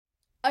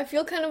I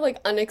feel kind of like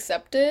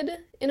unaccepted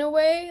in a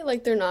way,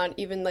 like they're not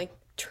even like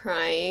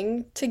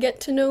trying to get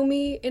to know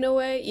me in a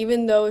way,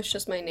 even though it's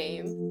just my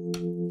name.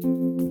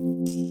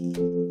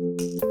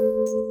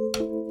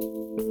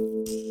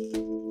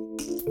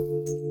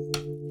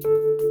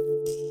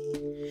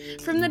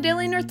 From the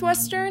Daily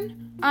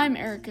Northwestern, I'm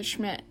Erica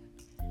Schmidt.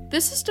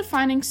 This is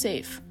Defining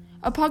Safe,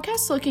 a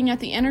podcast looking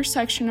at the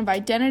intersection of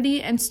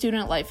identity and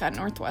student life at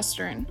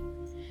Northwestern.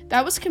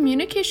 That was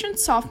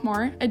communications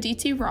sophomore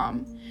Aditi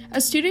Ram, a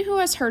student who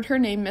has heard her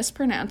name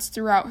mispronounced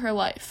throughout her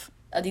life.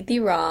 Aditi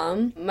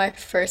Ram. My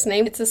first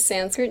name, it's a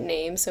Sanskrit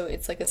name, so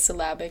it's like a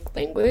syllabic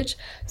language.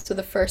 So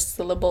the first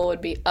syllable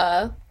would be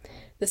the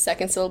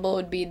second syllable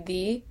would be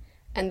the,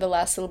 and the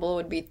last syllable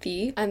would be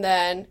the. And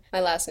then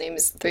my last name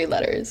is 3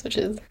 letters, which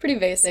is pretty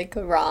basic,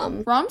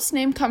 Ram. Ram's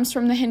name comes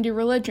from the Hindu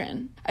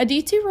religion.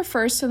 Aditi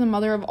refers to the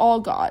mother of all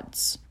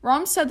gods.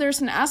 Ram said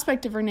there's an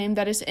aspect of her name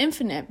that is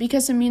infinite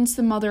because it means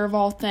the mother of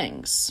all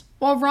things.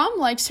 While Ram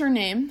likes her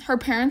name, her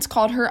parents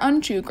called her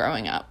Anju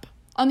growing up.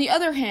 On the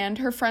other hand,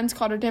 her friends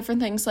called her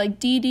different things like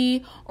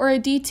Didi or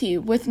Aditi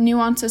with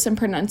nuances in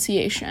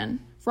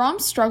pronunciation. Ram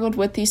struggled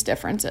with these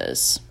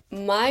differences.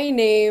 My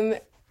name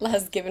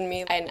has given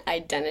me an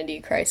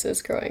identity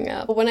crisis growing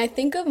up. But when I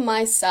think of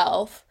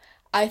myself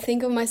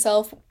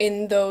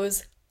in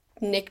those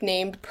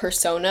nicknamed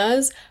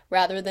personas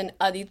rather than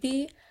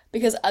Aditi,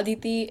 because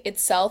Aditi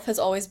itself has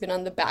always been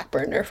on the back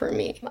burner for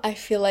me. I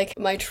feel like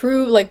my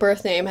true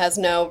birth name has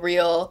no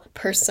real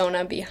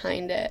persona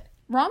behind it.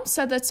 Ram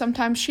said that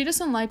sometimes she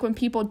doesn't like when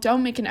people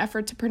don't make an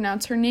effort to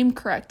pronounce her name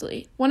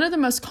correctly. One of the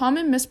most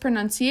common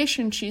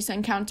mispronunciations she's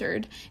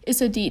encountered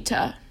is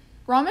Adita.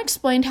 Ram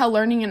explained how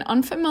learning an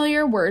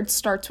unfamiliar word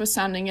starts with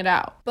sounding it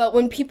out. But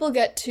when people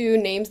get to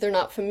names they're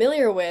not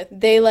familiar with,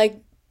 they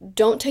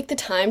don't take the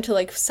time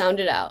to sound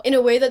it out in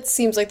a way that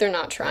seems like they're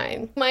not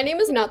trying. My name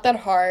is not that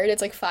hard.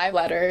 It's 5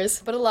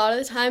 letters, but a lot of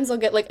the times I'll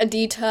get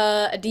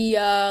Adita,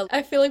 Adia.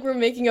 I feel like we're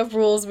making up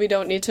rules we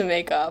don't need to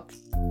make up.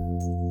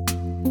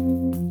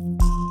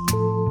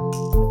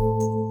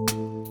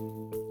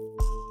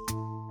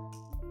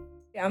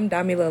 I'm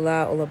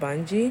Damilala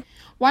Olabanji.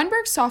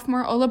 Weinberg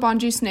sophomore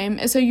Olabanji's name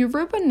is a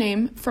Yoruba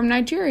name from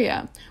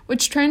Nigeria,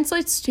 which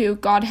translates to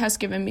God has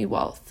given me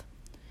wealth.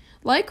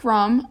 Like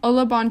Ram,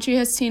 Olabanji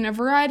has seen a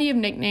variety of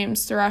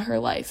nicknames throughout her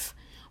life.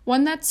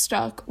 One that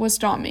stuck was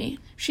Dami.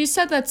 She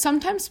said that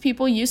sometimes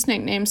people use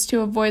nicknames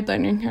to avoid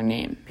learning her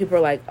name. People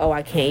are like, oh,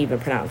 I can't even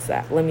pronounce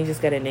that. Let me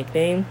just get a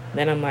nickname.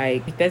 Then I'm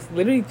like, that's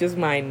literally just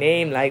my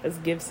name. Let's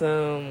give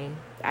some,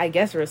 I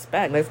guess,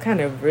 respect. That's kind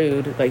of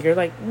rude. You're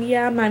like,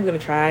 yeah, I'm not even going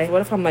to try.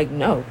 What if I'm like,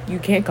 no, you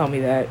can't call me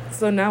that.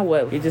 So now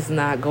what? You're just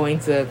not going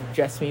to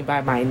address me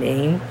by my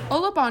name?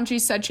 Olabanji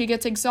said she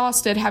gets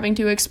exhausted having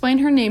to explain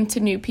her name to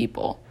new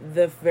people.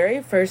 The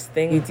very first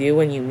thing you do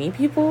when you meet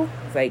people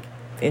is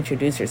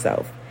introduce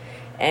yourself.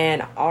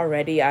 And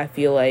already I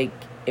feel like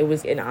it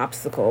was an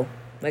obstacle.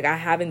 I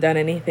haven't done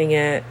anything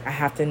yet. I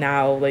have to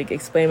now,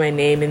 explain my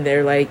name, and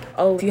they're like,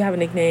 oh, do you have a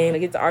nickname?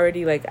 It's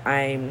already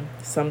I'm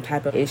some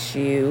type of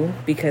issue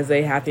because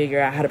they have to figure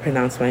out how to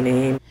pronounce my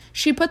name.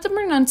 She put the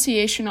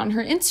pronunciation on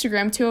her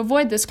Instagram to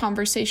avoid this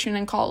conversation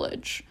in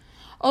college.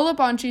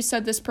 Olabanji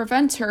said this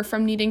prevents her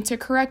from needing to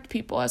correct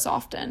people as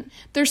often.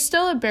 There's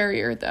still a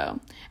barrier, though.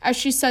 As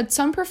she said,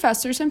 some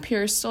professors and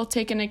peers still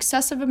take an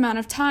excessive amount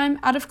of time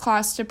out of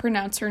class to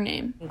pronounce her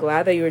name. I'm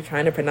glad that you were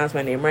trying to pronounce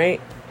my name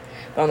right.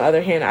 But on the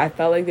other hand, I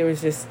felt like there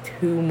was just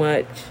too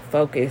much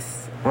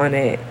focus on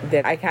it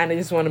that I kind of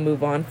just want to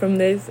move on from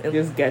this and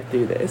just get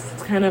through this.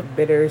 It's kind of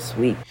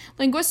bittersweet.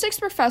 Linguistics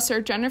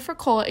professor Jennifer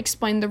Cole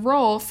explained the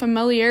role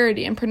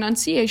familiarity and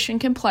pronunciation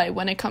can play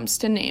when it comes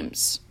to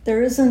names.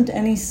 There isn't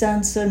any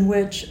sense in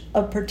which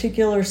a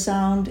particular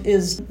sound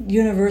is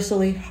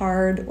universally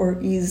hard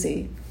or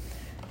easy.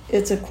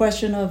 It's a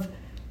question of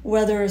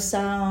whether a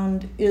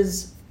sound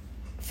is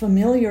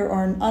familiar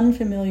or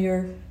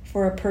unfamiliar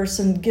for a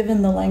person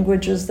given the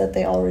languages that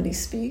they already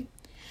speak.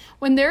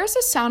 When there is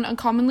a sound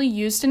uncommonly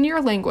used in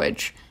your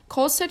language,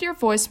 Cole said your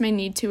voice may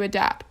need to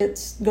adapt.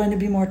 It's going to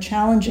be more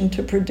challenging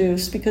to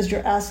produce because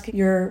you're asking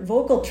your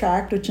vocal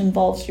tract, which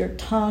involves your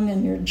tongue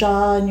and your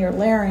jaw and your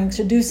larynx,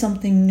 to do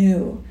something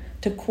new,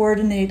 to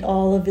coordinate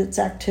all of its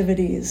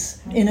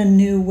activities in a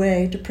new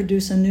way, to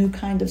produce a new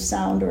kind of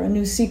sound or a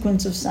new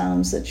sequence of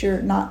sounds that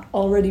you're not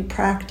already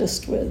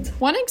practiced with.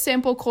 One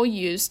example Cole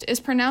used is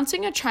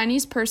pronouncing a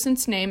Chinese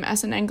person's name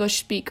as an English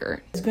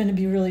speaker. It's going to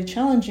be really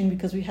challenging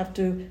because we have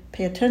to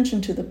pay attention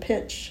to the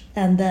pitch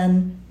and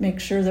then make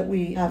sure that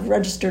we have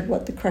registered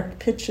what the correct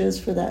pitch is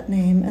for that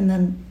name and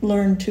then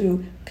learn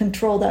to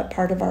control that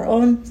part of our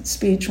own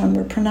speech when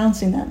we're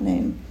pronouncing that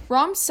name.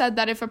 Ram said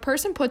that if a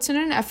person puts in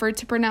an effort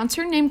to pronounce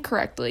her name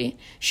correctly,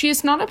 she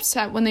is not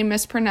upset when they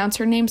mispronounce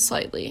her name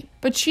slightly.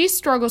 But she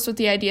struggles with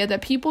the idea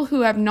that people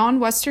who have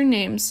non-Western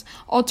names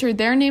alter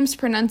their name's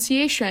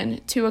pronunciation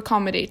to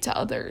accommodate to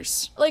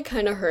others.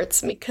 Kind of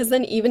hurts me, because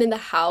then even in the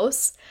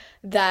house,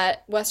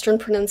 that Western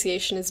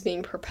pronunciation is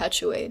being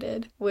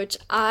perpetuated, which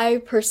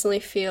I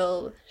personally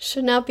feel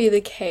should not be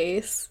the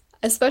case,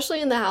 especially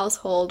in the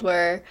household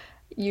where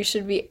you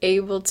should be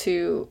able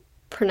to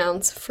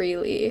pronounce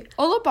freely.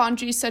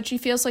 Olabanji said she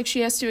feels like she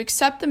has to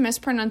accept the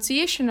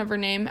mispronunciation of her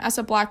name as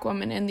a Black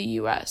woman in the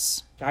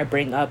U.S. I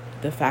bring up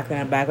the fact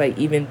that I'm Black, like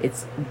even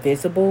it's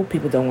visible,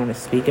 people don't want to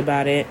speak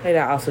about it. Like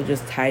that also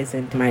just ties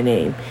into my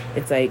name.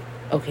 It's like,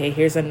 okay,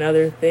 here's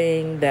another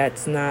thing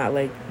that's not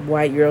like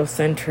white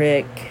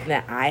Eurocentric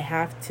that I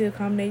have to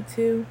accommodate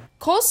to.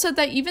 Cole said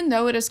that even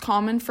though it is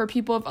common for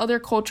people of other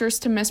cultures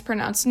to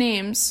mispronounce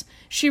names,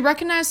 she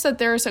recognized that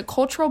there is a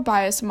cultural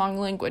bias among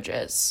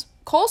languages.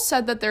 Cole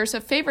said that there's a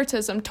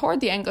favoritism toward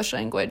the English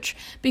language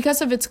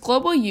because of its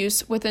global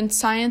use within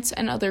science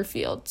and other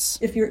fields.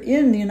 If you're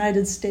in the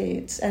United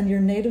States and you're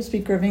a native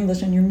speaker of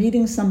English and you're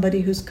meeting somebody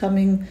who's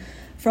coming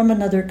from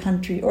another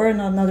country or in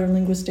another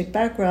linguistic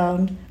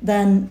background,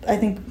 then I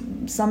think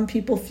some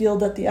people feel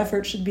that the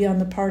effort should be on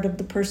the part of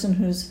the person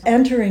who's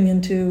entering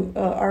into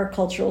our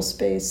cultural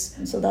space.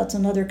 And so that's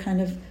another kind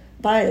of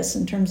bias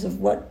in terms of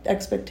what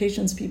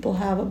expectations people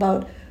have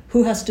about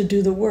who has to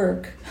do the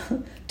work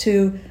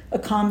to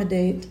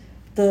accommodate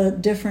the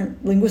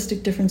different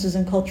linguistic differences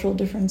and cultural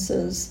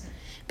differences.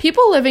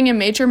 People living in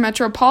major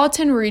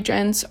metropolitan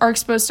regions are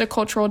exposed to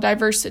cultural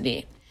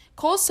diversity.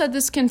 Cole said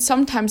this can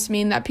sometimes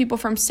mean that people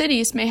from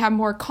cities may have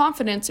more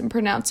confidence in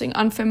pronouncing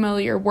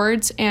unfamiliar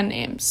words and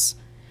names.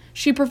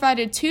 She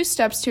provided 2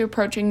 steps to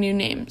approaching new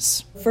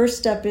names. First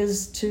step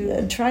is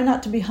to try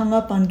not to be hung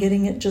up on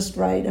getting it just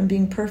right and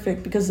being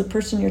perfect, because the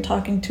person you're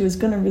talking to is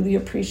going to really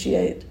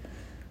appreciate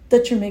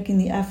that you're making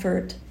the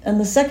effort. And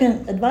the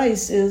second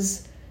advice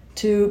is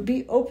to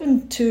be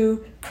open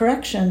to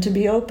correction, to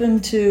be open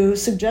to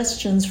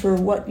suggestions for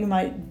what you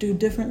might do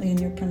differently in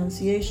your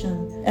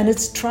pronunciation. And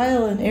it's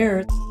trial and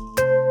error.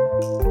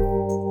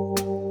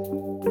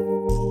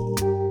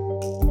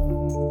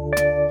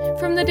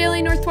 From the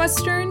Daily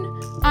Northwestern,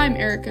 I'm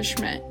Erica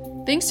Schmidt.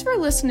 Thanks for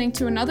listening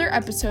to another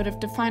episode of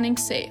Defining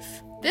Safe.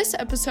 This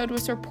episode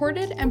was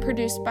reported and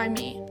produced by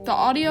me. The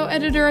audio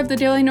editor of the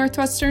Daily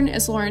Northwestern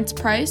is Lawrence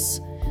Price.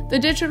 The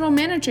digital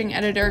managing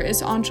editor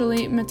is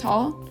Anjali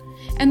Mittal.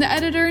 And the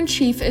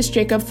editor-in-chief is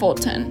Jacob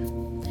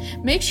Fulton.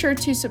 Make sure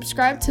to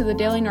subscribe to the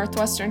Daily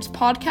Northwestern's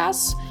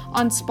podcasts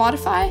on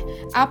Spotify,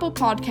 Apple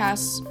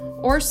Podcasts,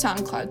 or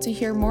SoundCloud to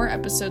hear more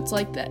episodes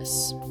like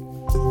this.